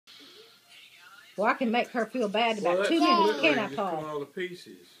Well, I can make her feel bad in about Well, 2 that minutes, split can't ring I, just come Paul? all to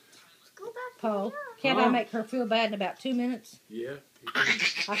pieces. Paul, can't I make her feel bad in about 2 minutes? Yeah.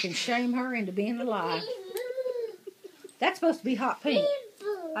 I can shame her into being alive. That's supposed to be hot pink.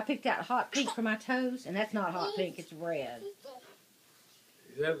 I picked out hot pink for my toes, and that's not hot pink, it's red.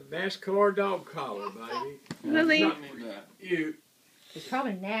 Is that a NASCAR dog collar, baby? Lily. You. It's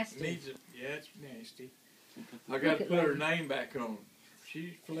probably nasty. Needs it. Yeah, it's nasty. I got to put her name back on.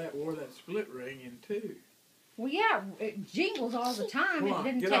 She wore that split ring in too. Well, yeah, it jingles all the time. Come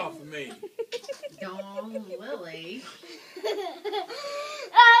on, get off of me. Dawn Lily.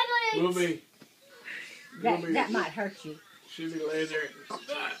 We'll be. That might hurt you. She'll be laying there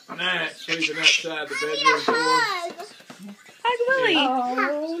at night, sleeping outside the bedroom door. Hug Lily.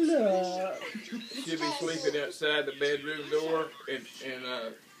 Oh, look. She'll be sleeping outside the bedroom door, and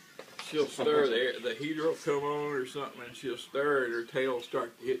she'll stir. The heater will come on or something, and she'll stir, and her tail will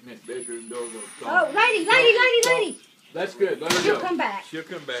start hitting that bedroom door. Oh, lady. That's good. Let her go. She'll come back. She'll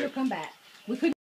come back. She'll come back. We couldn't.